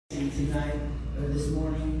legacy tonight, or this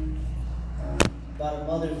morning, about a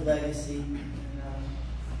mother's legacy. And,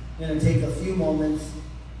 I'm going to take a few moments.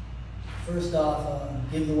 First off,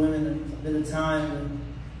 give the women a bit of time. And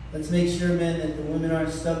let's make sure, men, that the women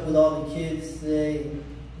aren't stuck with all the kids today.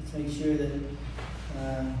 Let's make sure that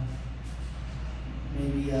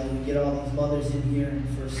maybe we get all these mothers in here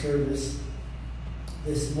for service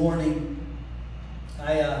this morning.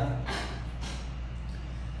 I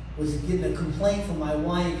was getting a complaint from my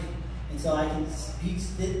wife, and so I can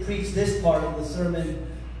preach this part of the sermon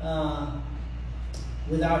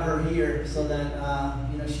without her here, so that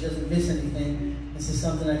she doesn't miss anything. This is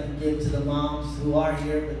something I can give to the moms who are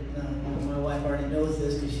here, but my wife already knows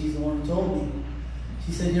this because she's the one who told me.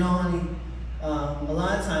 She said, honey, a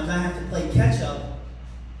lot of times I have to play catch up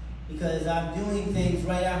because I'm doing things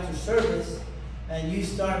right after service, and you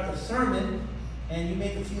start the sermon and you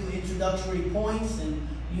make a few introductory points and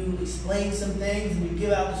you explain some things and you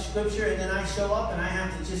give out the scripture, and then I show up and I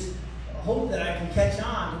have to just hope that I can catch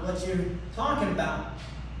on to what you're talking about.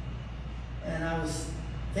 And I was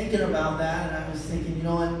thinking about that, and I was thinking, you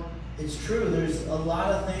know what? It's true. There's a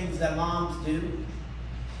lot of things that moms do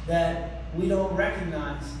that we don't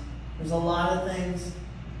recognize. There's a lot of things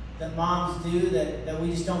that moms do that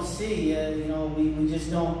we just don't see. We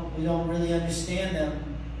don't really understand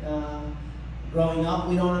them. Growing up,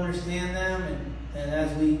 we don't understand them, and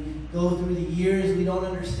as we go through the years, we don't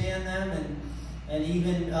understand them, and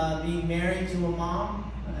even being married to a mom,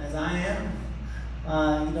 as I am,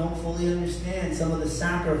 you don't fully understand some of the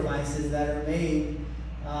sacrifices that are made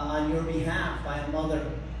on your behalf by a mother.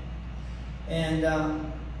 And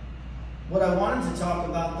what I wanted to talk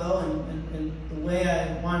about, though, and the way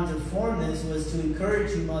I wanted to form this was to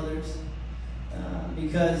encourage you mothers,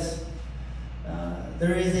 because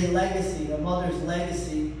there is a legacy, a mother's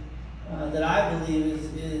legacy, that I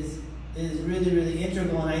believe is really, really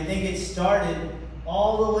integral. And I think it started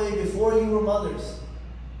all the way before you were mothers.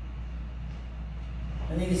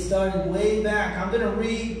 I think it started way back. I'm going to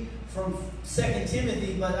read from 2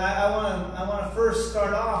 Timothy, but I want to first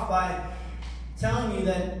start off by telling you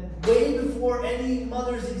that way before any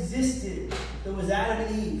mothers existed, there was Adam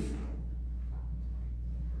and Eve.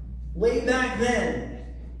 Way back then,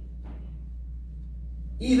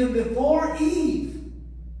 even before Eve,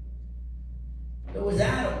 there was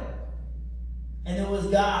Adam, and there was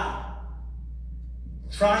God.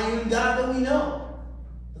 Triune God that we know.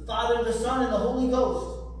 The Father, the Son, and the Holy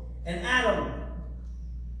Ghost. And Adam.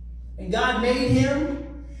 And God made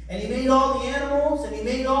him, and he made all the animals, and he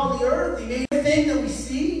made all the earth. He made everything that we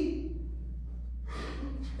see,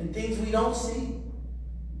 and things we don't see.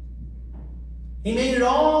 He made it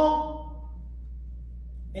all,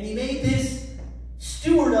 and he made this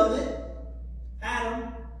steward of it, Adam.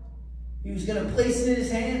 He was going to place it in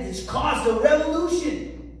his hands. It's caused a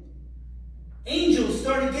revolution. Angels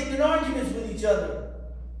started getting in arguments with each other.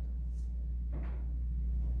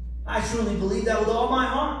 I truly believe that with all my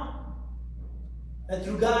heart. That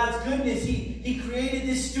through God's goodness, He created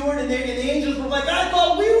this steward, and the angels were like, I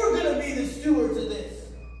thought we were going to be the stewards of this.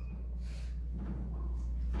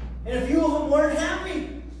 And a few of them weren't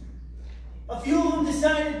happy. A few of them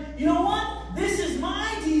decided, you know what? This is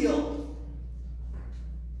my deal.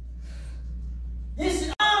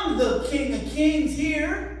 I'm the King of Kings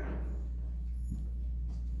here.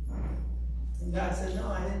 And God said, no,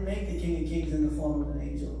 I didn't make the King of Kings in the form of an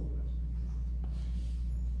angel.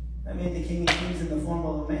 I made the King of Kings in the form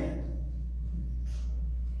of a man.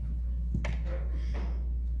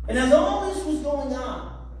 And as all this was going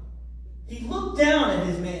on, he looked down at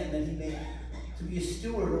his man that he made to be a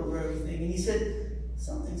steward over everything. And he said,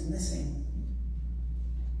 something's missing.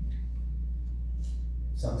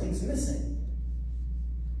 Something's missing.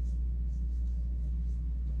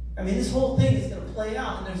 I mean, this whole thing is going to play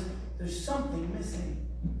out, and there's something missing.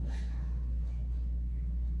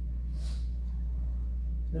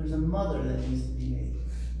 There's a mother that needs to be made.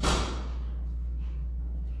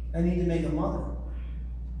 I need to make a mother.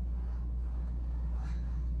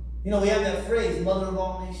 We have that phrase, mother of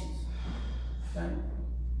all nations. Right?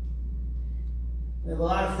 We have a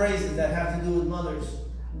lot of phrases that have to do with mothers,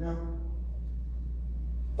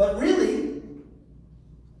 But really,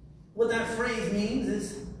 what that phrase means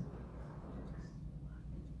is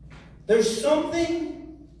there's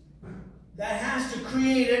something that has to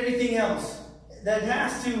create everything else. That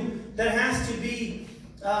has to be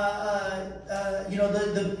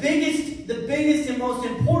the biggest and most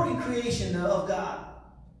important creation of God.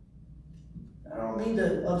 I don't mean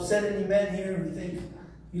to upset any men here who think,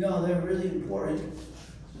 they're really important.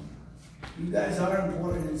 You guys are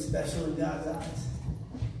important and special in God's eyes.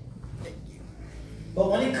 Thank you. But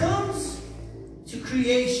when it comes to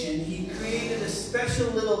creation, he created a special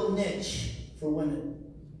little niche for women.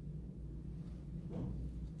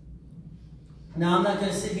 Now, I'm not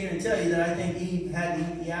going to sit here and tell you that I think Eve had to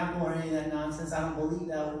eat the apple or any of that nonsense. I don't believe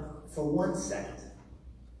that for 1 second.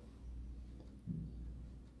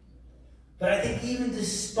 But I think even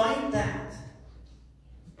despite that,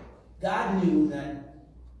 God knew that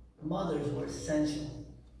mothers were essential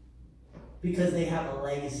because they have a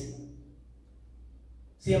legacy.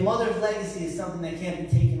 See, a mother's legacy is something that can't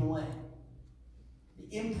be taken away.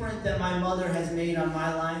 The imprint that my mother has made on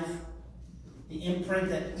my life, the imprint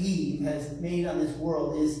that Eve has made on this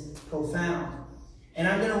world is profound. And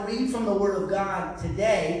I'm going to read from the Word of God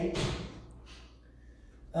today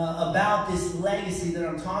about this legacy that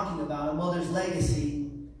I'm talking about, a mother's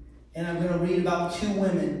legacy. And I'm going to read about 2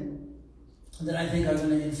 women that I think are going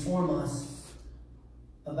to inform us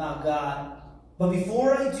about God. But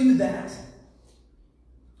before I do that,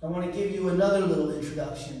 I want to give you another little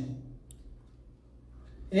introduction.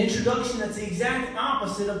 An introduction that's the exact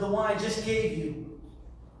opposite of the one I just gave you.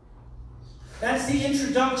 That's the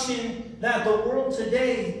introduction that the world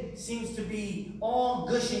today seems to be all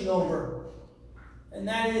gushing over. And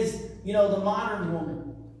that is, the modern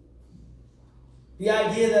woman. The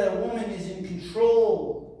idea that a woman is in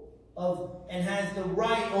control of and has the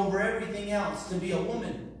right over everything else to be a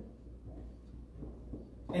woman.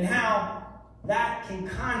 And how that can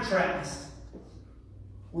contrast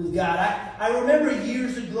with God. I remember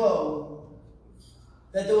years ago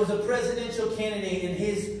that there was a presidential candidate and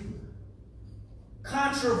his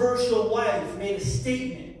controversial wife made a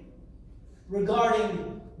statement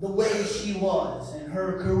regarding the way she was and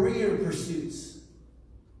her career pursuits.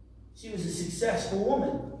 She was a successful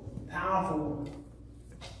woman, powerful woman,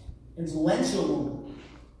 influential woman.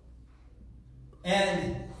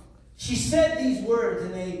 And she said these words,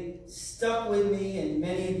 and they stuck with me, and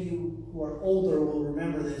many of you who are older will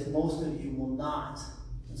remember this. Most of you will not.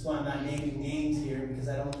 That's why I'm not naming names here, because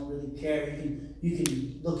I don't really care. You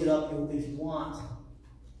can look it up if you want.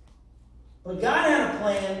 But God had a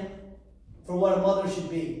plan for what a mother should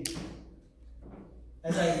be.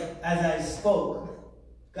 As I spoke,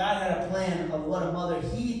 God had a plan of what a mother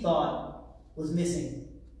he thought was missing.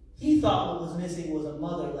 He thought what was missing was a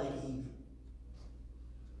mother like Eve.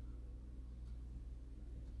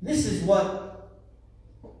 This is what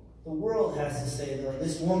the world has to say, though.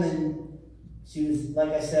 This woman, she was, like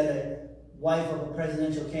I said, a wife of a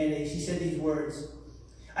presidential candidate. She said these words: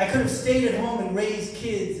 "I could have stayed at home and raised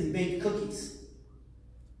kids and baked cookies.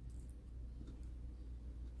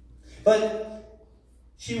 But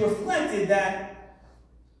she reflected that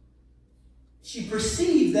she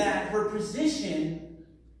perceived that her position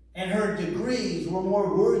and her degrees were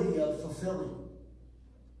more worthy of fulfilling.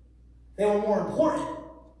 They were more important."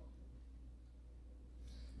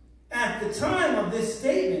 At the time of this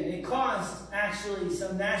statement, it caused actually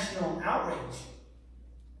some national outrage.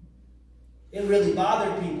 It really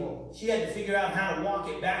bothered people. She had to figure out how to walk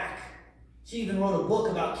it back. She even wrote a book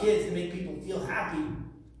about kids to make people feel happy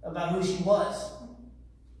about who she was.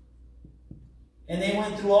 And they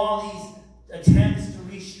went through all these attempts to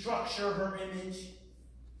restructure her image.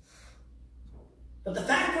 But the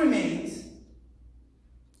fact remains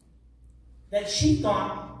that she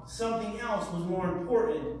thought something else was more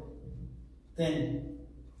important than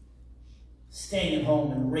staying at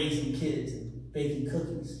home and raising kids and baking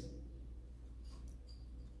cookies.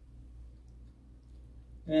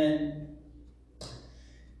 And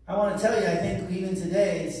I want to tell you, I think even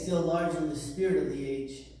today it's still largely the spirit of the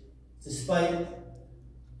age, despite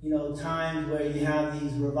times where you have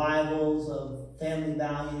these revivals of family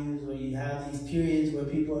values, where you have these periods where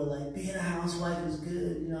people are like, being a housewife is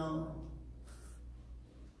good,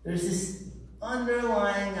 There's this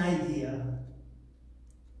underlying idea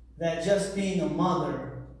that just being a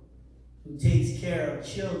mother who takes care of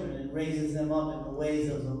children and raises them up in the ways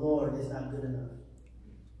of the Lord is not good enough.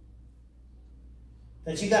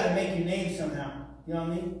 That you got to make your name somehow. You know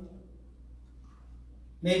what I mean?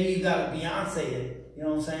 Maybe you got to Beyonce it. You know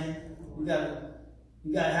what I'm saying? You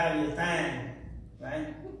got to have your thing,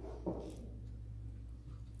 right?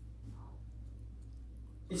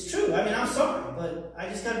 It's true. I mean, I'm sorry, but I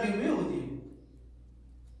just got to be real with you.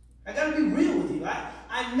 I got to be real with you.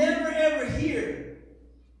 I never ever hear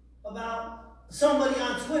about somebody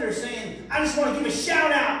on Twitter saying, I just want to give a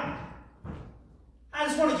shout out. I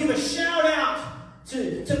just want to give a shout out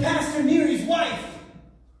to Pastor Neary's wife.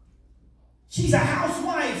 She's a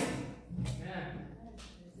housewife.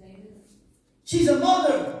 Amen. She's a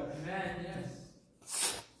mother. Amen.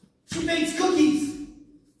 Yes. She bakes cookies.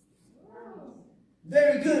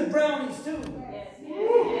 Very good at brownies too. Yes.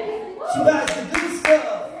 She buys the good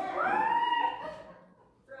stuff.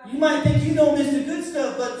 You might think you know Mr. Good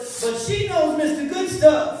Stuff, but she knows Mr. Good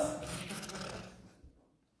Stuff.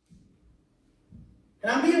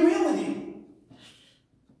 And I'm being real with you.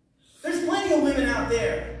 There's plenty of women out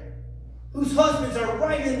there whose husbands are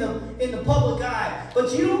right in the public eye,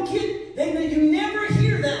 but you don't get, you never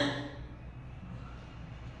hear that.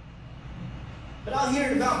 But I'll hear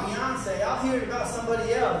it about Beyonce. I'll hear it about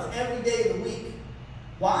somebody else every day of the week.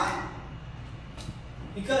 Why?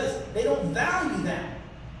 Because they don't value that.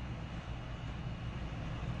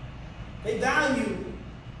 They value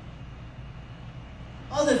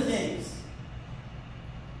other things.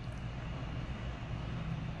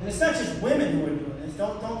 And it's not just women who are doing this.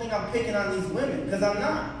 Don't think I'm picking on these women, because I'm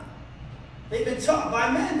not. They've been taught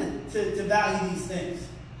by men to value these things.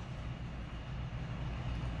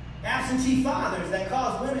 Absentee fathers that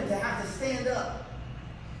cause women to have to stand up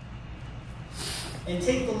and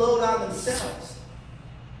take the load on themselves.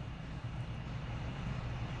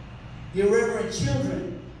 The irreverent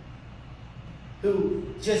children who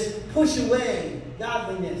just push away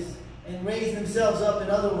godliness and raise themselves up in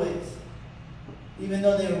other ways, even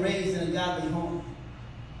though they were raised in a godly home.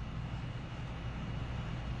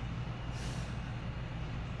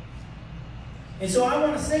 And so I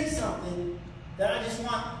want to say something that I just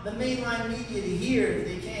want the mainline media to hear if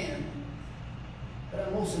they can.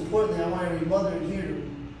 But most importantly, I want every mother in here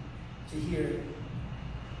to hear it.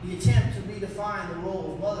 The attempt to redefine the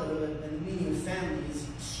role of motherhood and the meaning of family is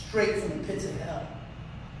straight from the pits of hell.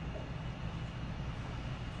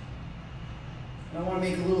 And I want to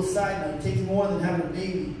make a little side note. It takes more than having a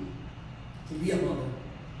baby to be a mother.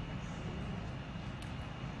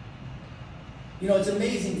 You know, it's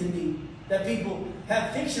amazing to me that people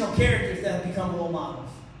have fictional characters that have become role models.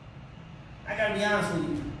 I gotta be honest with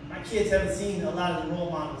you. My kids haven't seen a lot of the role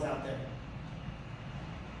models out there.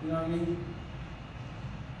 You know what I mean?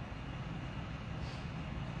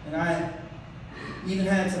 And I even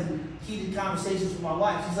had some heated conversations with my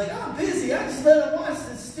wife. She's like, I'm busy. I just let her watch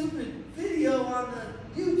this stupid video on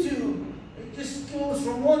the YouTube. It just goes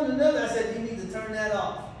from one to another. I said, you need to turn that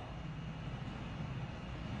off.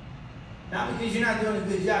 Not because you're not doing a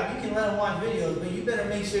good job. You can let them watch videos, but you better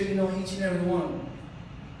make sure you know each and every one of them.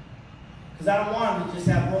 Because I don't want them to just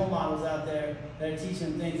have role models out there that are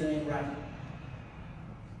teaching them things that ain't right.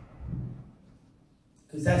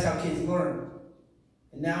 Because that's how kids learn.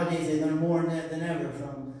 And nowadays they learn more than ever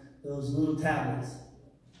from those little tablets.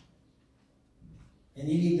 And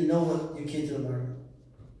you need to know what your kids are learning.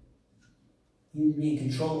 You need to be in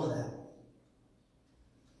control of that.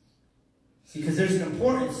 Because there's an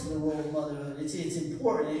importance to the role of motherhood. It's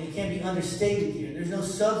important, and it can't be understated here. There's no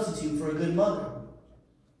substitute for a good mother.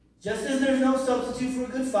 Just as there's no substitute for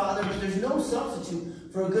a good father, but there's no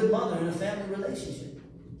substitute for a good mother in a family relationship.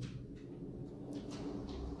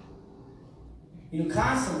 You know,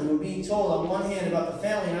 constantly we're being told on one hand about the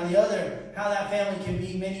family, and on the other, how that family can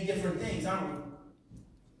be many different things, aren't we?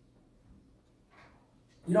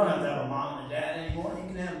 You don't have to have a mom and a dad anymore. You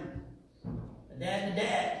can have a dad and a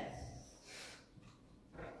dad.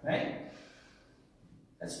 Right?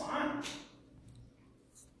 That's fine.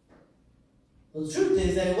 Well, the truth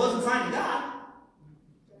is that it wasn't fine to God.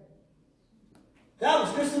 God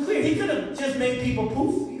was crystal clear. He could have just made people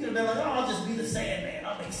poof. He could have been like, oh, I'll just be the Sandman.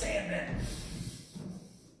 I'll make Sandman.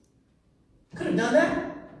 Could have done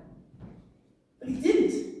that. But he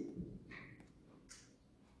didn't.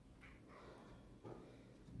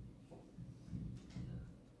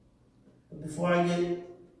 But before I get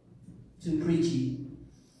too preachy,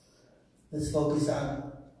 let's focus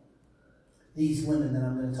on these women that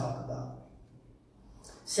I'm going to talk about.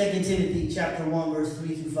 2 Timothy chapter 1, verse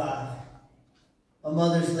 3 through 5. A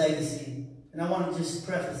mother's legacy. And I want to just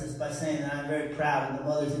preface this by saying that I'm very proud of the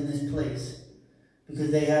mothers in this place, because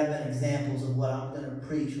they have been examples of what I'm going to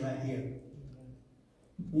preach right here.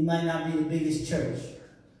 We might not be the biggest church,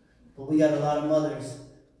 but we got a lot of mothers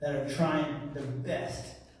that are trying their best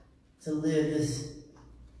to live this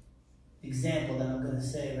example that I'm going to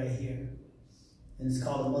say right here. And it's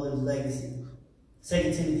called A Mother's Legacy. 2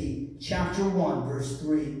 Timothy chapter 1, verse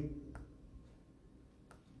 3.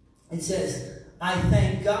 It says, I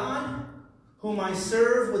thank God, whom I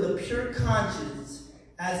serve with a pure conscience,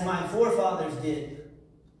 as my forefathers did.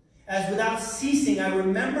 As without ceasing I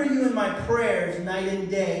remember you in my prayers night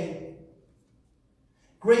and day,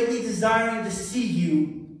 greatly desiring to see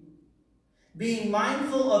you, being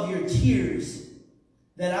mindful of your tears,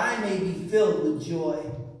 that I may be filled with joy.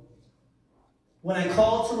 When I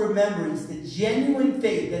call to remembrance the genuine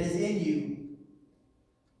faith that is in you,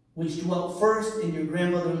 which dwelt first in your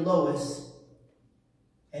grandmother Lois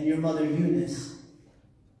and your mother Eunice,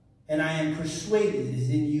 and I am persuaded is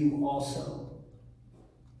in you also.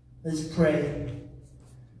 Let's pray.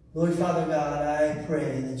 Lord Father God, I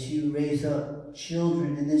pray that you raise up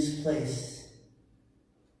children in this place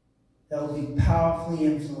that will be powerfully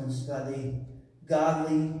influenced by the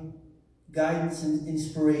godly guidance and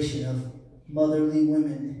inspiration of motherly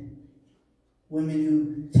women.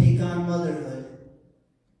 Women who take on motherhood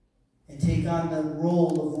and take on the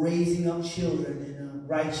role of raising up children in a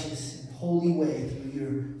righteous and holy way through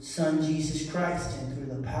your Son, Jesus Christ, and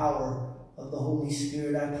through the power of the Holy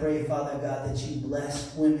Spirit. I pray, Father God, that you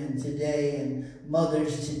bless women today and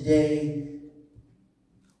mothers today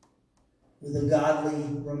with a godly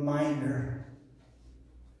reminder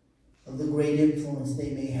of the great influence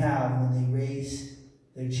they may have when they raise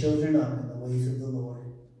their children up in the ways of the Lord.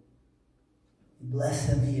 Bless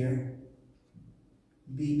them here.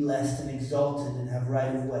 Be blessed and exalted and have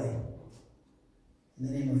right of way. In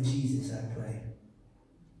the name of Jesus, I pray.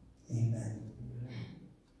 Amen.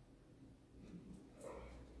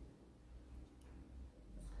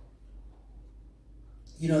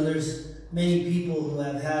 You know, there's many people who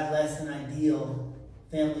have had less than ideal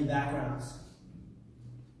family backgrounds.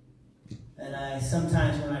 And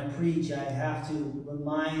sometimes when I preach, I have to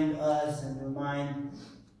remind us and remind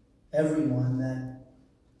everyone that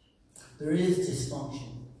there is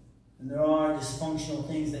dysfunction. And there are dysfunctional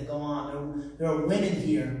things that go on. There are women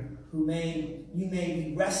here who you may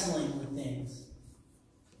be wrestling with things.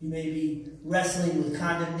 You may be wrestling with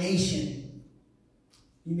condemnation.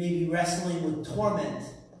 You may be wrestling with torment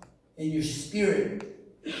in your spirit.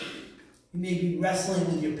 You may be wrestling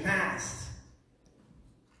with your past.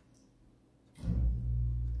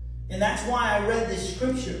 And that's why I read this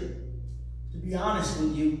scripture, to be honest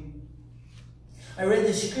with you. I read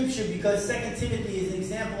this scripture because 2 Timothy is an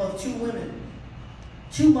example of two women,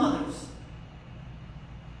 two mothers.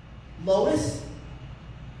 Lois,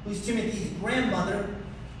 who's Timothy's grandmother,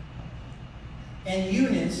 and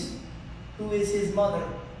Eunice, who is his mother.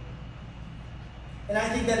 And I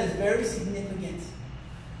think that is very significant.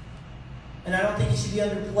 And I don't think it should be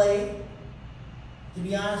underplayed. To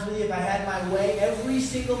be honest with you, if I had my way, every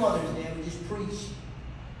single Mother's Day I would just preach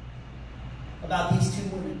about these two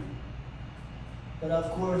women. But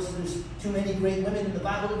of course, there's too many great women in the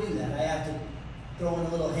Bible to do that. I have to throw in a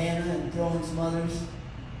little Hannah and throw in some others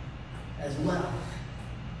as well.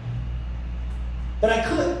 But I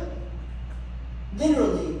could.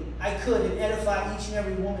 Literally, I could and edify each and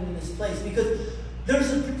every woman in this place, because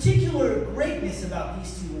there's a particular greatness about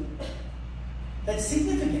these two women that's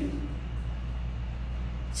significant.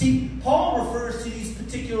 See, Paul refers to these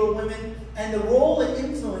particular women and the role and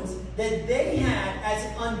influence that they had as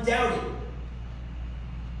undoubted.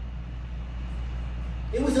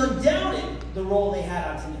 It was undoubted the role they had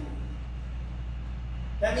on Timothy.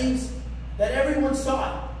 That means that everyone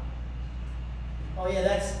saw it. Oh yeah,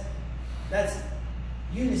 that's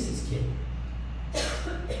Eunice's kid.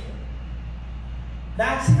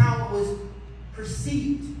 That's how it was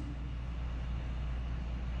perceived.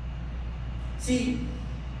 See,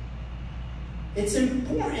 it's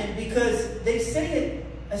important because they say it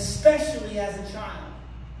especially as a child.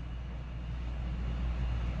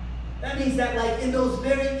 That means that, like, in those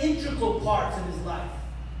very integral parts of his life,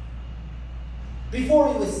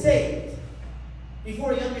 before he was saved,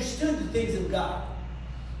 before he understood the things of God,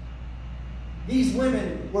 these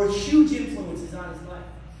women were huge influences on his life.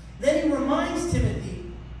 Then he reminds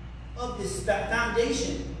Timothy of this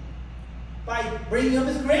foundation by bringing up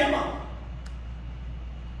his grandma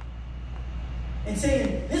and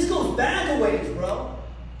saying, this goes back a ways, bro.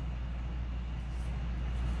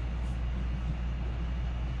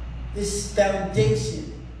 This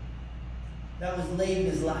foundation that was laid in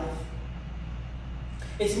his life.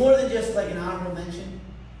 It's more than just like an honorable mention,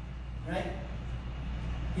 right?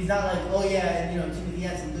 He's not like, oh yeah, and Timothy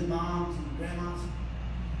had some good moms and grandmas,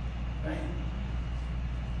 right?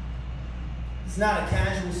 It's not a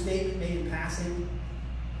casual statement made in passing.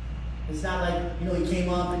 It's not like, he came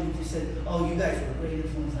up and he just said, oh, you guys were a great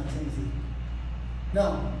influence on Timothy.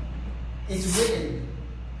 No, it's written.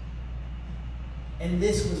 And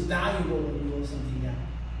this was valuable when you wrote something down.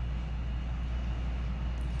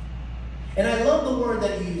 And I love the word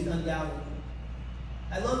that he used, undoubtedly.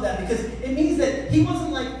 I love that because it means that he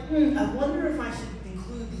wasn't like, I wonder if I should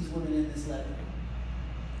include these women in this letter.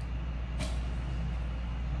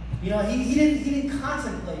 He didn't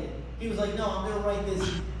contemplate it. He was like, no, I'm going to write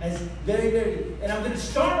this as very, very, and I'm going to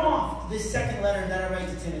start off this second letter that I write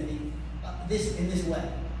to Timothy in this way.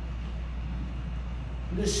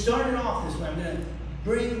 I'm going to start it off this way. I'm going to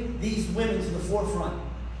bring these women to the forefront.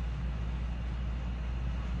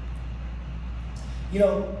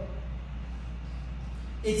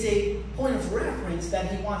 It's a point of reference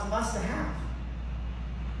that he wants us to have.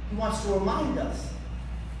 He wants to remind us.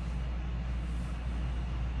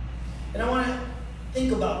 And I want to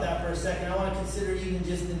think about that for a second. I want to consider even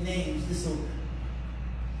just the names. This will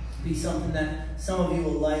be something that some of you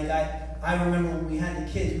will like. I remember when we had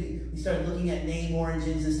the kids, we started looking at name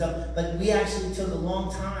origins and stuff, but we actually took a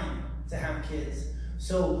long time to have kids.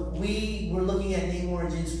 So we were looking at name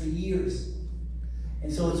origins for years.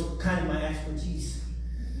 And so it's kind of my expertise,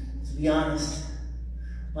 to be honest.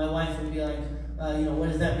 My wife would be like, what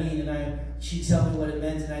does that mean? And she'd tell me what it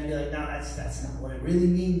meant, and I'd be like, no, that's not what it really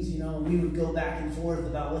means, And we would go back and forth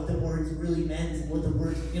about what the words really meant and what the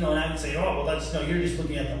words, and I would say, oh, well, you're just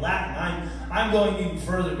looking at the Latin. I'm going even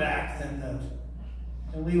further back than those.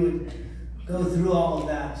 And we would go through all of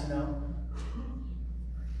that,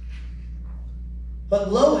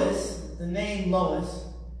 But Lois, the name Lois,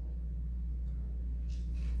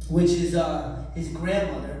 which is his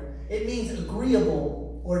grandmother, it means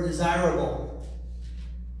agreeable or desirable.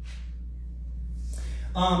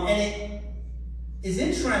 And it is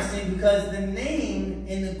interesting because the name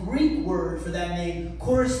in the Greek word for that name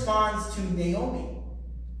corresponds to Naomi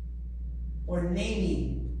or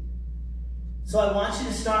Naomi. So I want you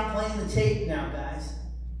to start playing the tape now, guys,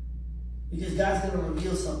 because God's going to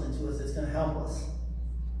reveal something to us that's going to help us.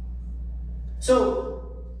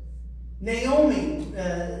 So Naomi,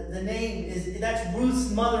 the name that's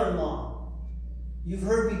Ruth's mother-in-law. You've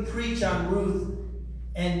heard me preach on Ruth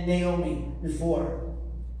and Naomi before.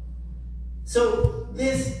 So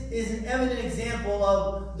this is an evident example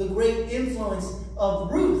of the great influence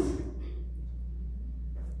of Ruth.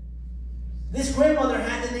 This grandmother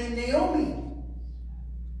had the name Naomi.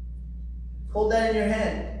 Hold that in your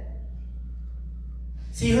head.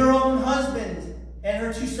 See, her own husband and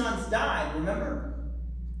her 2 sons died, remember?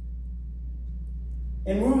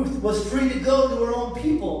 And Ruth was free to go to her own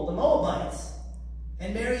people, the Moabites,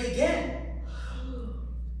 and marry again.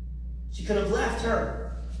 She could have left her.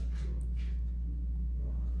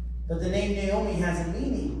 But the name Naomi has a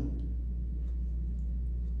meaning.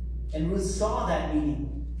 And Ruth saw that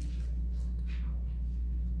meaning.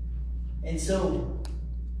 And so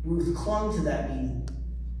Ruth clung to that meaning.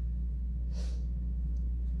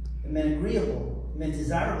 It meant agreeable. It meant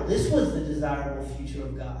desirable. This was the desirable future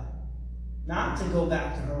of God. Not to go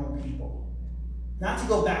back to her own people. Not to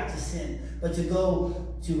go back to sin. But to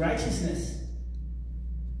go to righteousness.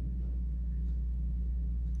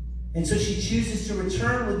 And so she chooses to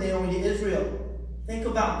return with Naomi to Israel. Think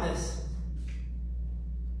about this.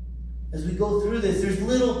 As we go through this, there's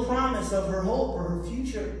little promise of her hope or her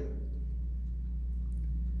future.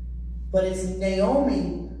 But it's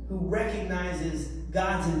Naomi who recognizes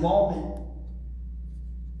God's involvement.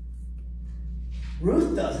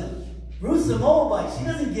 Ruth doesn't. Ruth's a Moabite. She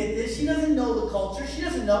doesn't get this. She doesn't know the culture. She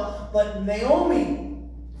doesn't know. But Naomi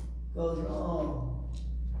goes, oh,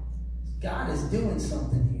 God is doing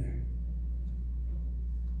something here.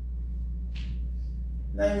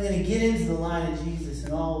 I'm not even going to get into the line of Jesus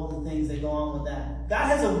and all of the things that go on with that. God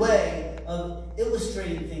has a way of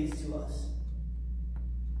illustrating things to us.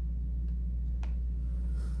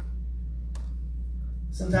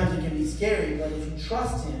 Sometimes it can be scary, but if you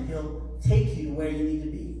trust Him, He'll take you to where you need to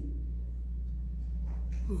be.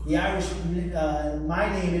 The Irish,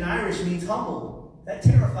 my name in Irish means humble. That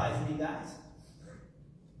terrifies me, guys.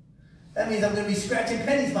 That means I'm going to be scratching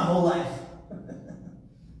pennies my whole life.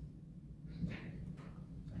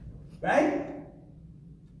 Right?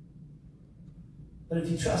 But if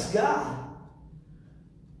you trust God,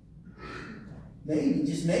 maybe,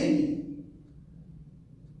 just maybe,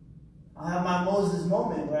 I'll have my Moses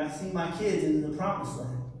moment where I see my kids into the promised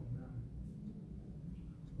land.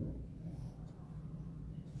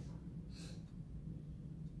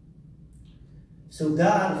 So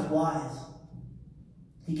God is wise.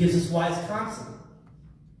 He gives us wise counsel.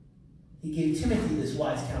 He gave Timothy this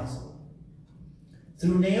wise counsel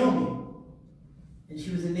through Naomi. And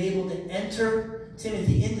she was enabled to enter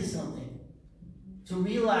Timothy into something, to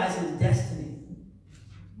realize his destiny.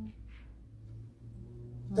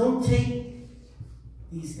 Don't take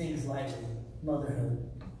these things lightly, motherhood.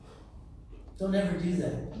 Don't ever do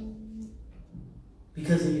that.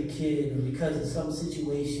 Because of your kid, or because of some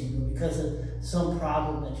situation, or because of some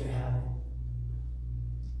problem that you're having.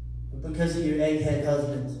 Or because of your egghead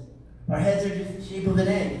husband. Our heads are just the shape of an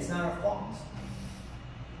egg. It's not our fault.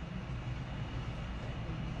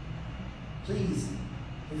 Please,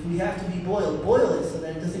 if we have to be boiled, boil it so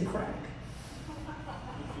that it doesn't crack.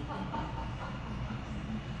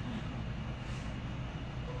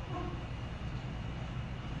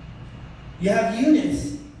 You have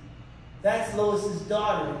Eunice. That's Lois's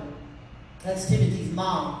daughter. That's Timothy's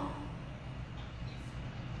mom.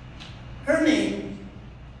 Her name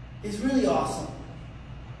is really awesome.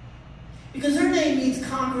 Because her name means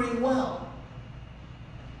conquering well.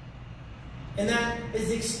 And that is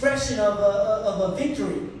the expression of a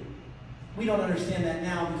victory. We don't understand that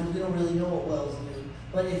now because we don't really know what wells do.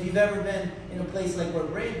 But if you've ever been in a place like where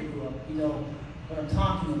Brandon grew up, you know what I'm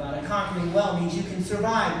talking about. A conquering well means you can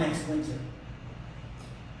survive next winter.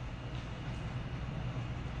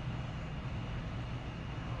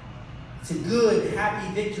 It's a good,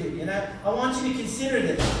 happy victory. And I want you to consider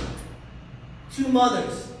this. Two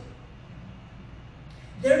mothers.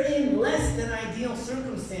 They're in less than ideal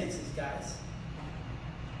circumstances, guys.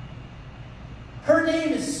 Her name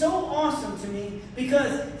is so awesome to me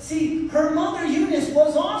because, see, her mother Eunice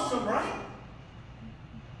was awesome, right?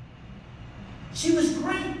 She was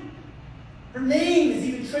great. Her name is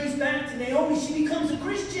even traced back to Naomi. She becomes a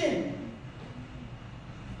Christian.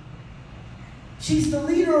 She's the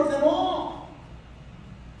leader of them all.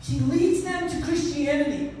 She leads them to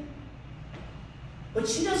Christianity. But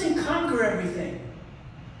she doesn't conquer everything.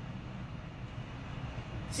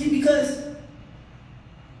 See, because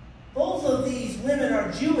both of these women are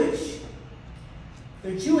Jewish.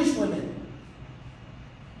 They're Jewish women.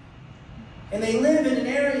 And they live in an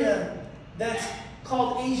area that's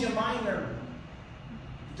called Asia Minor,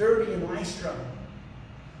 Derbe and Lystra.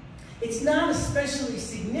 It's not especially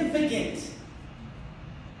significant.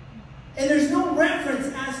 And there's no reference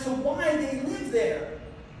as to why they live there.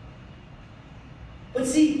 But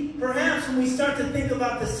see, perhaps when we start to think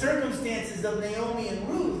about the circumstances of Naomi and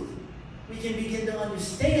Ruth, we can begin to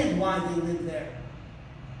understand why they live there.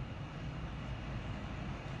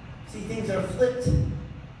 See, things are flipped.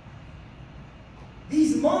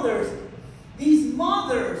 These mothers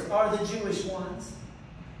are the Jewish ones.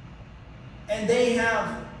 And they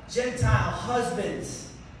have Gentile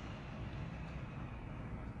husbands.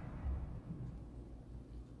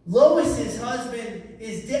 Lois's husband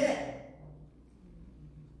is dead.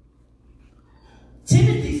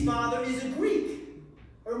 Timothy's father is a Greek,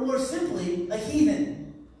 or more simply, a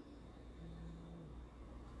heathen,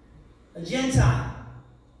 a Gentile.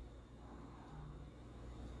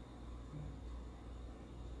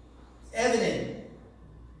 It's evident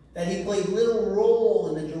that he played little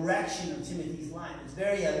role in the direction of Timothy's life. It's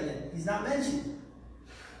very evident. He's not mentioned.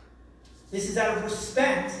 This is out of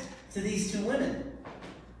respect to these two women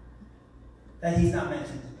that he's not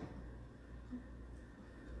mentioned.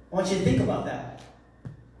 I want you to think about that.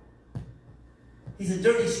 He's a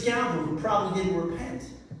dirty scoundrel who probably didn't repent.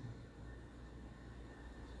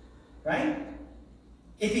 Right?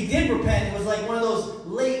 If he did repent, it was like one of those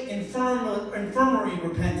late infirmary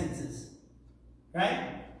repentances. Right?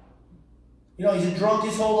 You know, he's drunk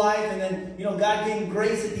his whole life, and then, you know, God gave him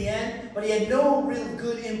grace at the end, but he had no real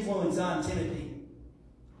good influence on Timothy.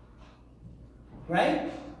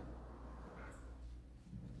 Right?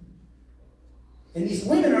 And these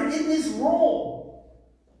women are in this role.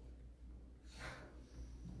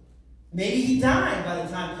 Maybe he died by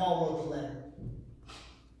the time Paul wrote the letter.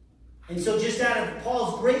 And so just out of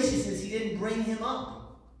Paul's graciousness, he didn't bring him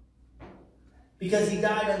up. Because he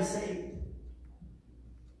died unsaved.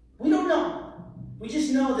 We don't know. We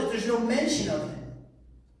just know that there's no mention of him.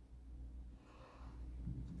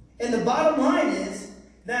 And the bottom line is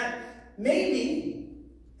that maybe,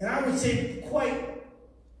 and I would say quite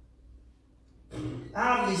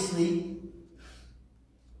obviously,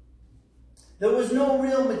 there was no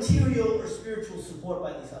real material or spiritual support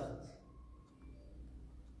by these husbands.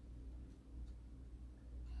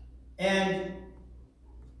 And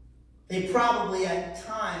they probably at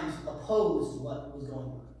times opposed what was going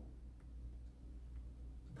on.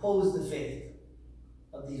 Opposed the faith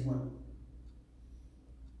of these women.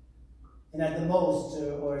 And at the most,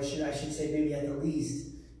 or I should say maybe at the least,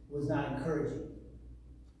 was not encouraging.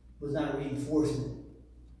 Was not a reinforcement.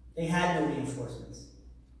 They had no reinforcements.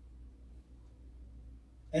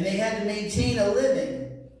 And they had to maintain a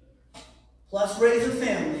living, plus raise a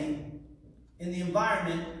family, in the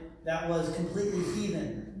environment that was completely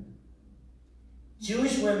heathen.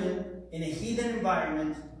 Jewish women in a heathen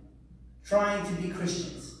environment trying to be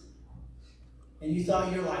Christians. And you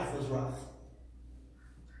thought your life was rough.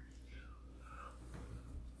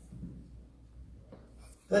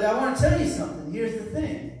 But I want to tell you something. Here's the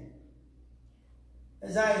thing.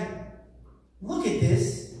 As I look at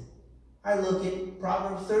this, I look at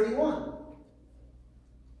Proverbs 31.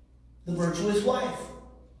 The virtuous wife.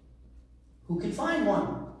 Who can find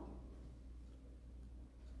one?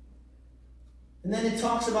 And then it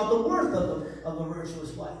talks about the worth of a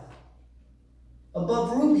virtuous wife.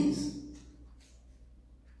 Above rubies.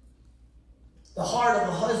 The heart of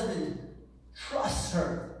a husband trusts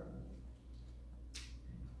her.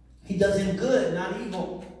 He does him good, not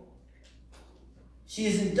evil. She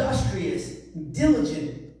is industrious,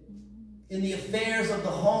 diligent in the affairs of the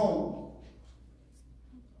home.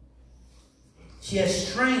 She has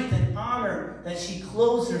strength and honor that she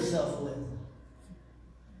clothes herself with.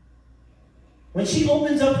 When she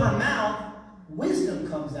opens up her mouth, wisdom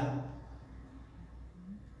comes out.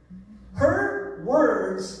 Her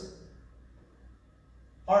words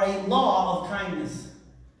are a law of kindness.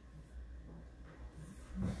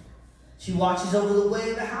 She watches over the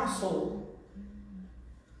way of the household.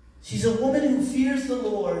 She's a woman who fears the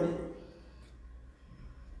Lord,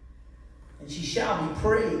 and she shall be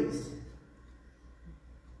praised.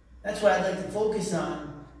 That's what I'd like to focus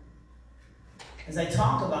on as I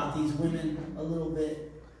talk about these women a little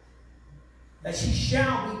bit. That she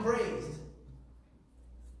shall be praised.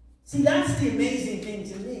 See, that's the amazing thing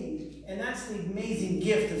to me, and that's the amazing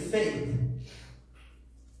gift of faith.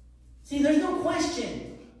 See, there's no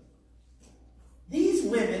question. These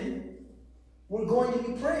women were going to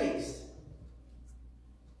be praised.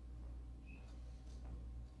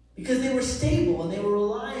 Because they were stable and they were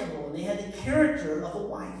reliable and they had the character of a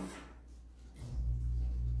wife.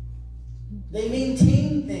 They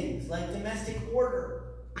maintained things like domestic order.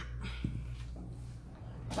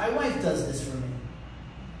 My wife does this for me.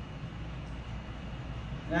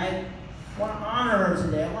 And I want to honor her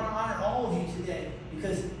today. I want to honor all of you today.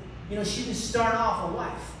 Because, she didn't start off a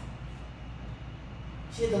wife.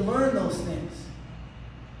 She had to learn those things.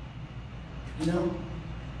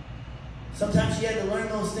 Sometimes she had to learn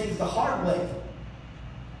those things the hard way.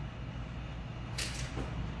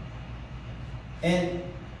 And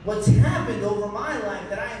what's happened over my life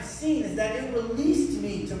that I have seen is that it released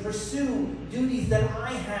me to pursue duties that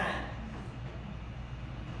I had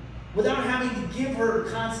without having to give her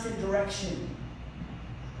constant direction.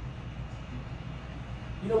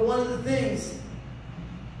 One of the things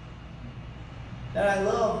that I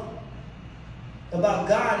love about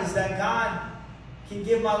God is that God can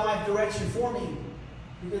give my wife direction for me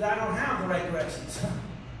because I don't have the right directions.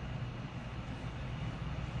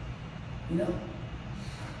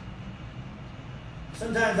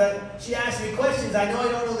 Sometimes she asks me questions. I know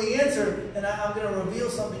I don't know the answer, and I'm going to reveal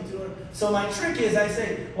something to her. So my trick is I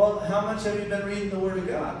say, well, how much have you been reading the Word of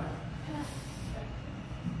God?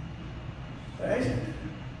 Right?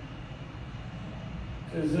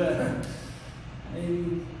 Because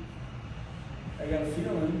maybe I got a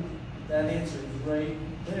feeling that answer is right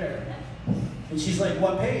there. And she's like,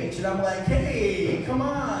 what page? And I'm like, hey, come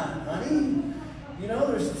on, honey.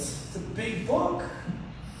 It's a big book.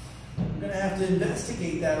 I'm going to have to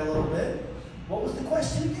investigate that a little bit. What was the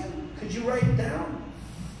question again? Could you write it down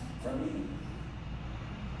for me?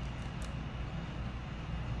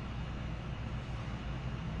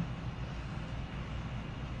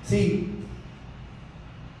 See,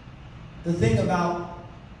 the thing about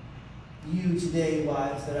you today,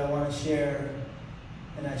 wives, that I want to share,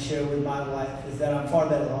 and I share with my wife, is that I'm far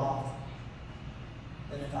better off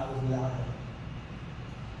than if I was without her.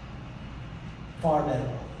 Far better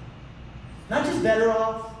off. Not just better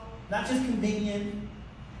off, not just convenient.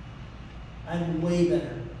 I'm way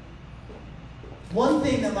better. One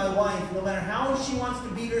thing that my wife, no matter how she wants to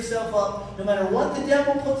beat herself up, no matter what the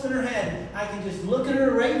devil puts in her head, I can just look at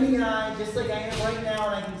her right in the eye, just like I am right now,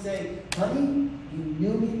 and I can say, honey, you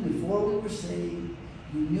knew me before we were saved.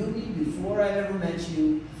 You knew me before I ever met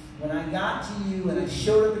you. When I got to you and I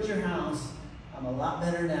showed up at your house, I'm a lot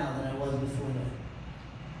better now than I was before then.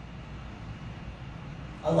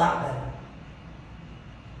 A lot better.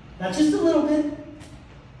 Not just a little bit.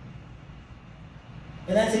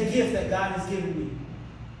 And that's a gift that God has given me.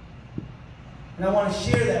 And I want to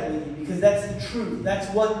share that with you because that's the truth. That's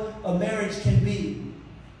what a marriage can be.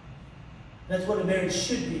 That's what a marriage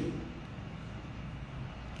should be.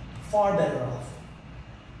 Far better off.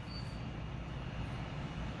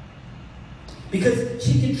 Because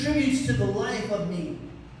she contributes to the life of me.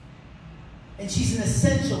 And she's an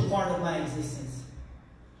essential part of my existence.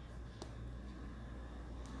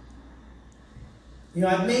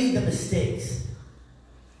 I've made the mistakes.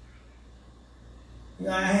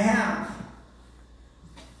 I have.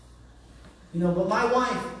 But my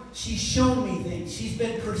wife, she's shown me things. She's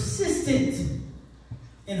been persistent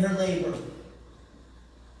in her labor.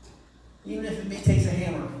 Even if it takes a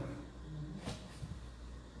hammer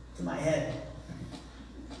to my head.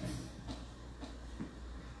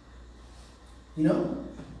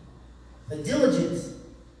 The diligence.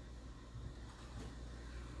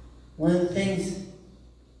 One of the things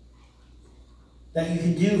that you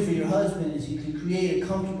can do for your husband is you can create a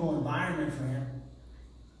comfortable environment for him.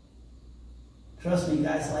 Trust me,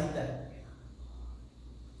 guys like that.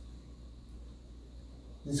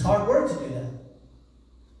 It's hard work to do that.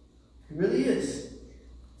 It really is.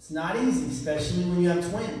 It's not easy, especially when you have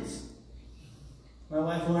twins. My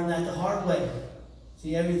wife learned that the hard way.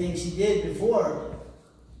 See, everything she did before,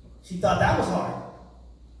 she thought that was hard.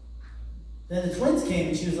 Then the twins came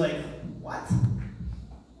and she was like, what?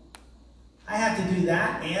 I have to do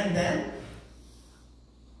that and then?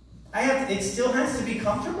 It still has to be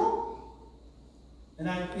comfortable? And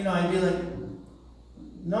I'd be like,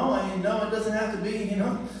 no, it doesn't have to be,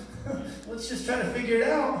 Let's just try to figure it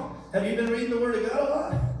out. Have you been reading the Word of God a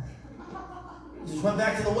lot? Just went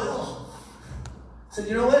back to the well. Said,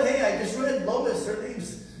 you know what? Hey, I just read Lois. Her name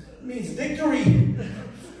means victory.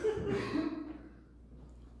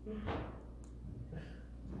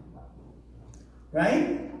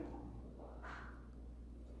 Right?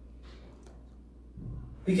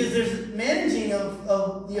 Because there's managing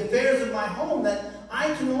of the affairs of my home that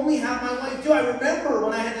I can only have my wife do. I remember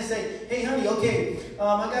when I had to say, hey, honey, okay,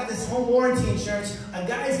 I got this home warranty insurance. A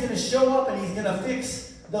guy's going to show up and he's going to fix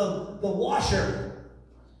the washer.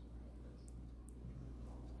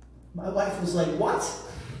 My wife was like, what?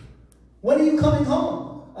 When are you coming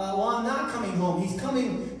home? Well, I'm not coming home. He's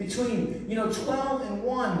coming between, 12 and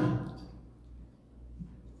 1.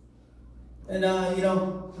 And, as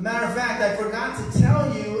a matter of fact, I forgot to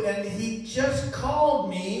tell you, and he just called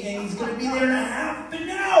me, and he's going to be there in a half an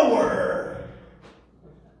hour.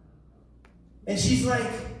 And she's like,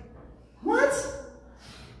 what?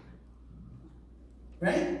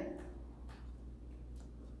 Right?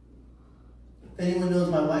 If anyone knows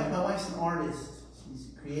my wife's an artist. She's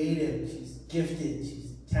creative, she's gifted,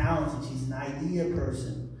 she's talented, she's an idea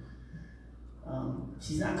person.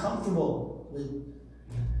 She's not comfortable with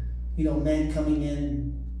men coming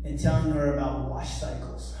in and telling her about wash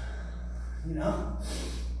cycles.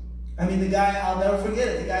 The guy, I'll never forget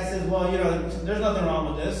it. The guy says, well, there's nothing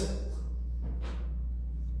wrong with this.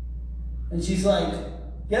 And she's like,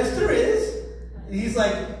 yes, there is. And he's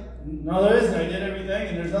like, no, there isn't. I did everything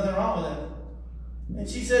and there's nothing wrong with it. And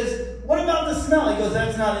she says, what about the smell? He goes,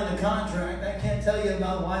 that's not in the contract. I can't tell you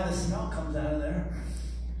about why the smell comes out of there.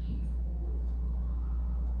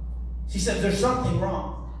 She said, there's something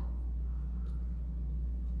wrong.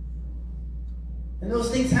 And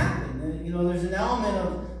those things happen. There's an element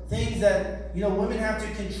of things that, women have to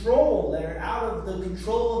control that are out of the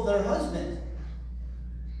control of their husband.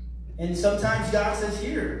 And sometimes God says,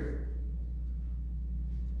 here.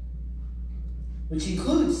 Which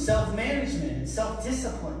includes self-management and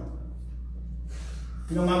self-discipline.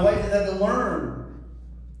 My wife has had to learn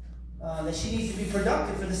that she needs to be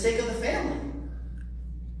productive for the sake of the family.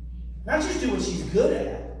 Not just do what she's good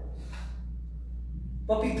at,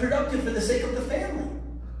 but be productive for the sake of the family.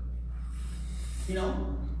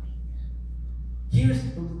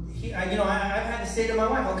 I've had to say to my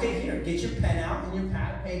wife, okay, here, get your pen out and your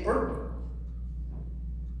pad of paper.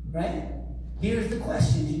 Right? Here's the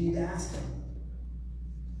questions you need to ask them.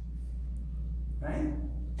 Right?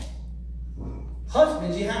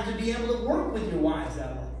 Husbands, you have to be able to work with your wives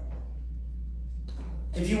that way.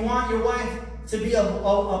 If you want your wife to be a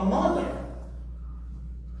mother,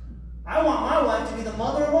 I want my wife to be the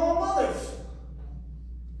mother of all mothers.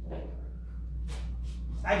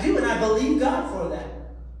 I do, and I believe God for that.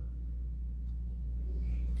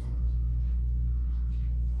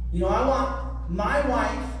 I want my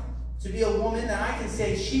wife to be a woman that I can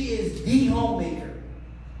say she is the homemaker.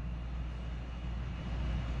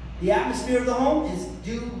 The atmosphere of the home is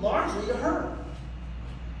due largely to her.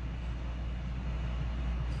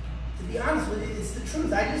 To be honest with you, it's the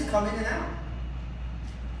truth. I just come in and out.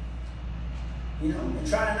 And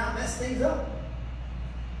try to not mess things up.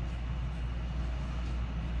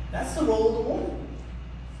 That's the role of the woman.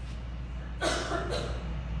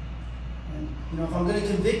 And, if I'm going to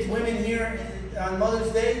convict women here on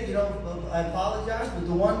Mother's Day, I apologize, but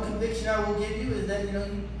the one conviction I will give you is that,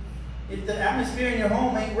 if the atmosphere in your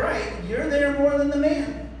home ain't right, you're there more than the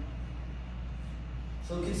man.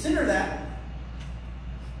 So consider that.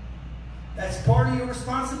 That's part of your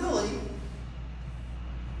responsibility.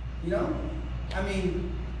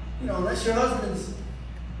 Unless your husband's,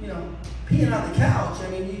 peeing on the couch,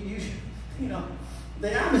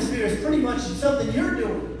 the atmosphere is pretty much something you're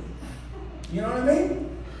doing. You know what I mean?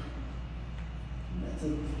 That's a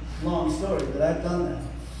long story, but I've done that.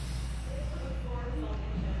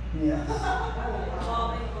 Yeah.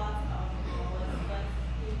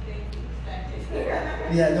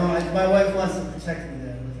 Yeah, no, my wife wants to protect me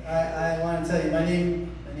there. I want to tell you, my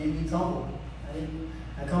name means humble.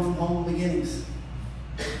 I come from humble beginnings.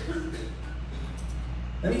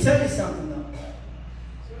 Let me tell you something, though.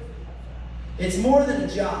 It's more than a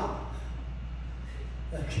job.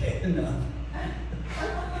 Okay, no.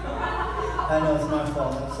 I know it's my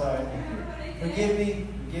fault. I'm sorry. Forgive me.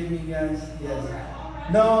 Forgive me, guys.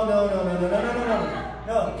 Yes. No.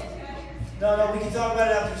 No, we can talk about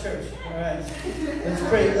it after church. All right. Let's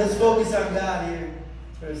pray. Let's focus on God here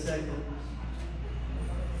for a second.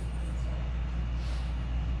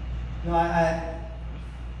 No,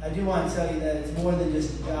 I do want to tell you that it's more than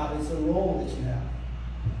just a job. It's a role that you have.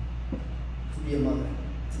 To be a mother.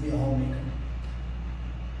 To be a homemaker.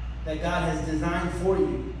 That God has designed for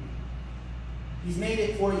you. He's made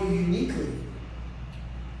it for you uniquely.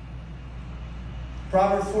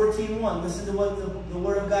 Proverbs 14:1. Listen to what the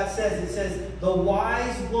Word of God says. It says, the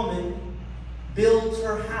wise woman builds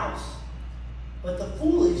her house, but the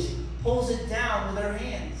foolish pulls it down with her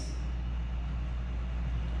hands.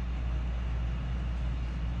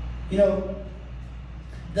 You know,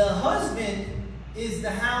 the husband is the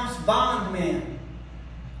house bondman.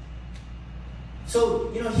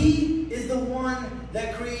 So, you know, he is the one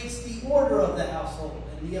that creates the order of the household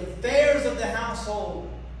and the affairs of the household.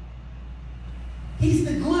 He's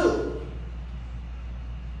the glue.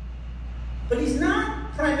 But he's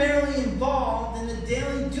not primarily involved in the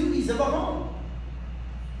daily duties of a home.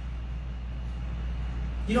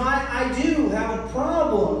 You know, I do have a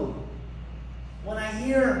problem when I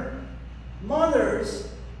hear mothers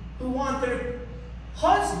who want their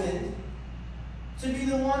husband to be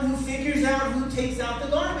the one who figures out who takes out the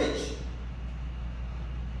garbage.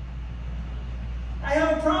 I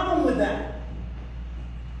have a problem with that.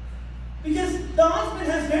 Because the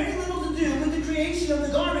husband has very little to do with the creation of the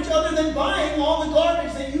garbage other than buying all the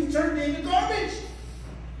garbage that you've turned into garbage.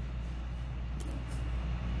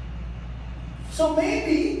 So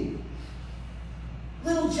maybe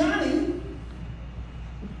little Johnny,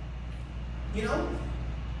 you know,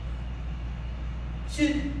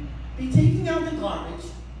 should be taking out the garbage.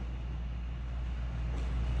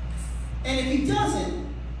 And if he doesn't,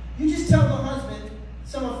 you just tell the husband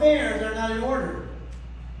some affairs are not in order.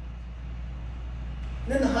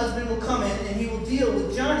 And then the husband will come in and he will deal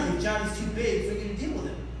with Johnny if Johnny's too big for you to deal with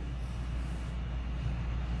him.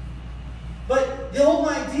 But the whole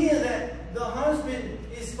idea that the husband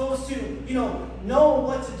is supposed to, you know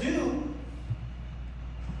what to do,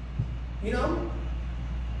 you know?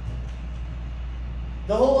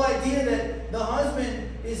 The whole idea that the husband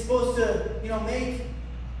is supposed to, make,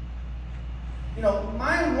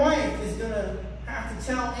 my wife is going to have to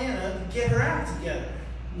tell Anna to get her act together.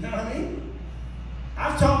 You know what I mean?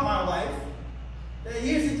 I've taught my wife that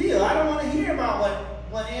here's the deal. I don't want to hear about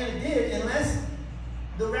what Anna did unless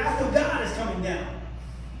the wrath of God is coming down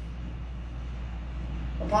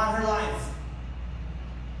upon her life.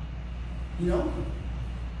 You know?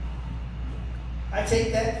 I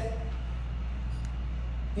take that,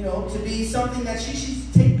 to be something that she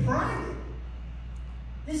should take pride in.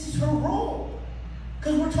 This is her role.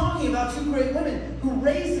 Because we're talking about two great women who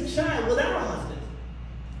raised a child without a husband.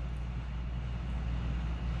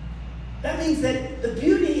 That means that the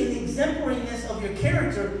beauty and the exemplariness of your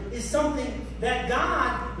character is something that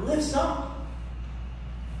God lifts up.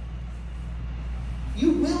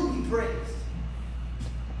 You will be praised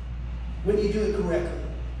when you do it correctly.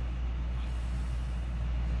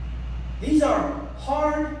 These are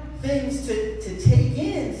hard things to take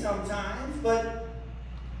in sometimes, but,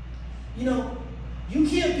 you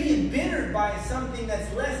can't be embittered by something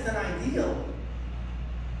that's less than ideal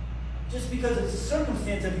just because it's a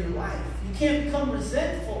circumstance of your life. You can't become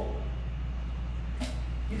resentful.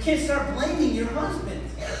 You can't start blaming your husband.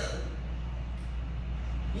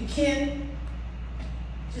 You can't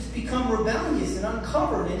just become rebellious and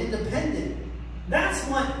uncovered and independent. That's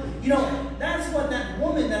what that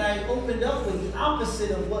woman that I opened up with, the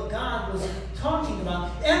opposite of what God was talking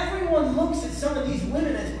about. Everyone looks at some of these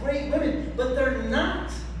women as great women, but they're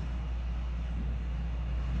not.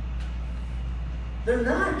 They're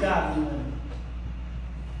not godly women.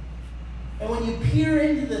 And when you peer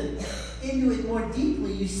into it more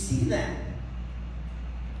deeply, you see that.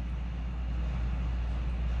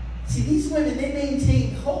 See, these women, they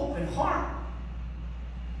maintained hope and heart.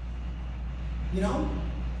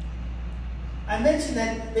 I mentioned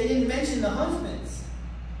that they didn't mention the husbands.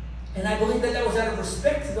 And I believe that was out of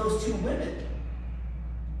respect to those two women.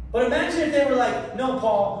 But imagine if they were like, no,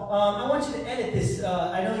 Paul, I want you to edit this.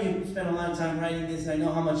 I know you spent a lot of time writing this, and I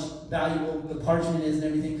know how much valuable the parchment is and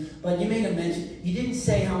everything. But you made a mention. You didn't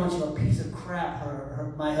say how much of a piece of crap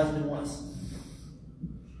my husband was.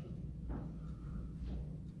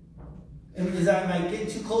 Am I getting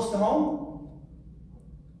too close to home?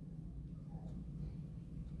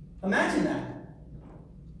 Imagine that.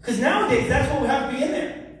 Because nowadays, that's what we have to be in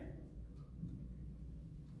there.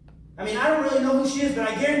 I mean, I don't really know who she is, but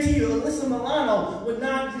I guarantee you, Alyssa Milano would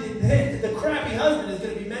not, the crappy husband is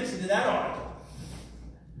going to be mentioned in that article.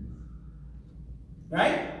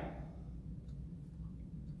 Right?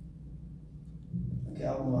 Okay,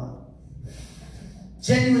 I'll move on.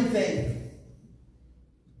 Genuine faith.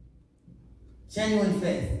 Genuine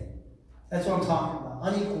faith. That's what I'm talking about.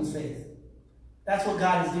 Unequaled faith. That's what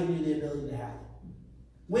God has given you the ability to have.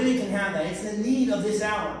 Women can have that. It's the need of this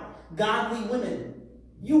hour. Godly women.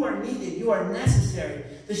 You are needed. You are necessary.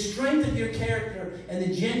 The strength of your character and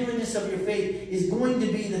the genuineness of your faith is going to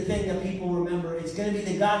be the thing that people remember. It's going to be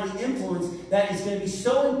the godly influence that is going to be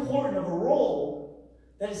so important of a role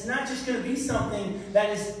that it's not just going to be something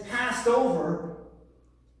that is passed over,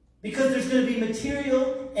 because there's going to be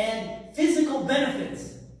material and physical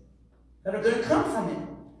benefits that are going to come from it.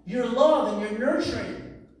 Your love and your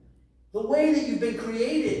nurturing, the way that you've been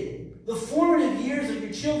created, the formative years of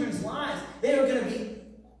your children's lives, they are going to be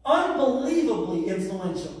unbelievably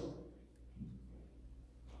influential.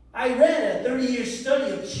 I read a 30-year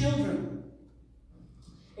study of children.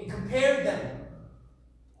 It compared them.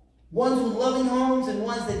 Ones with loving homes and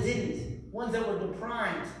ones that didn't. Ones that were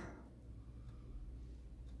deprived.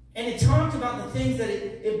 And it talked about the things that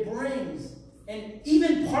it brings. And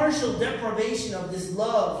even partial deprivation of this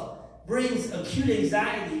love brings acute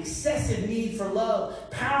anxiety, excessive need for love,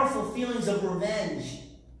 powerful feelings of revenge.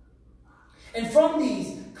 And from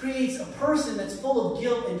these creates a person that's full of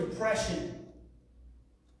guilt and depression.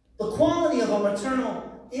 The quality of a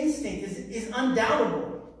maternal instinct is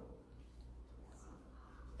undoubtable.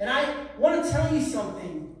 And I want to tell you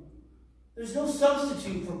something. There's no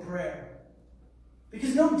substitute for prayer.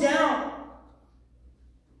 Because no doubt,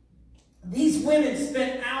 these women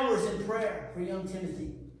spent hours in prayer for young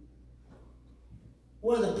Timothy.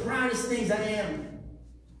 One of the proudest things I am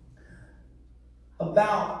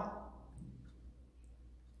about,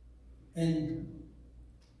 and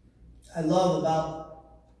I love about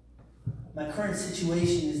my current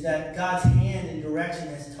situation, is that God's hand and direction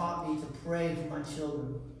has taught me to pray for my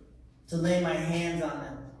children, to lay my hands on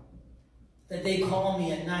them. That they call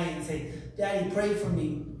me at night and say, Daddy, pray for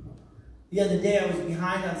me. The other day I was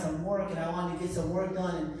behind on some work and I wanted to get some work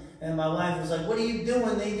done, and my wife was like, what are you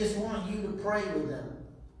doing? They just want you to pray with them.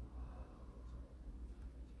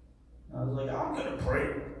 I was like, I'm going to pray.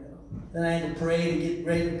 Then I had to pray to get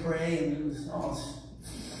ready to pray, and it was all.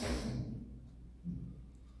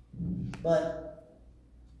 But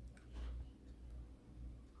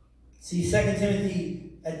see, 2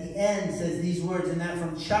 Timothy at the end says these words, and that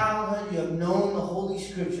from childhood you have known the Holy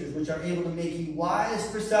Scriptures, which are able to make you wise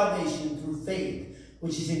for salvation through faith,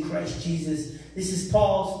 which is in Christ Jesus. This is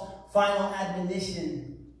Paul's final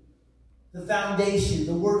admonition. The foundation,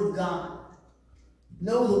 the Word of God.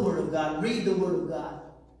 Know the Word of God. Read the Word of God.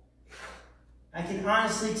 I can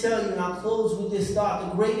honestly tell you, and I'll close with this thought,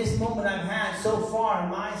 the greatest moment I've had so far in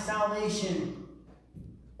my salvation,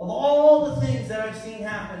 of all the things that I've seen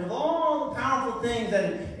happen, of all the powerful things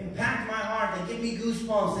that impact my heart, that give me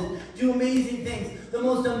goosebumps, that do amazing things, the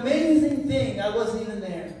most amazing thing, I wasn't even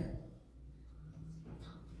there.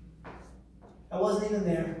 I wasn't even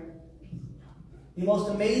there. The most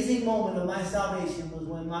amazing moment of my salvation was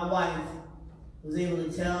when my wife was able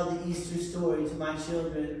to tell the Easter story to my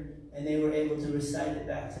children, and they were able to recite it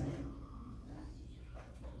back to me.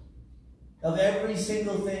 Of every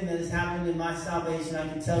single thing that has happened in my salvation, I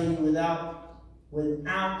can tell you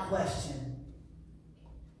without question,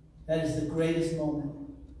 that is the greatest moment.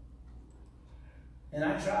 And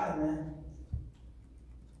I tried, man.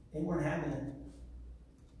 They weren't having it.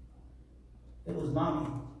 It was mommy.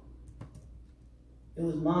 It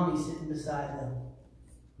was mommy sitting beside them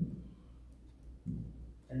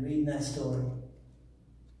and reading that story.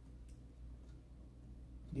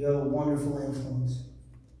 You have a wonderful influence.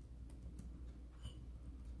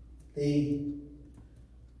 I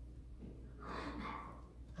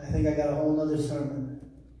think I got a whole other sermon,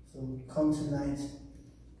 so come tonight.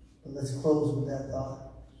 But let's close with that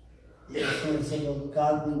thought. The influence of a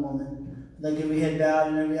godly woman. Like every head bowed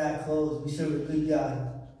and every eye closed, we serve a good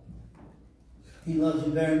God. He loves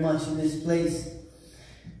you very much in this place.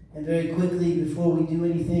 And very quickly, before we do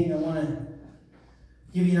anything, I want to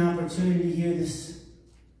give you an opportunity here this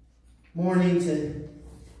morning to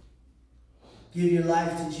give your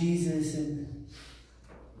life to Jesus. And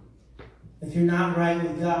if you're not right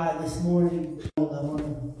with God this morning, I want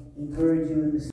to encourage you in this.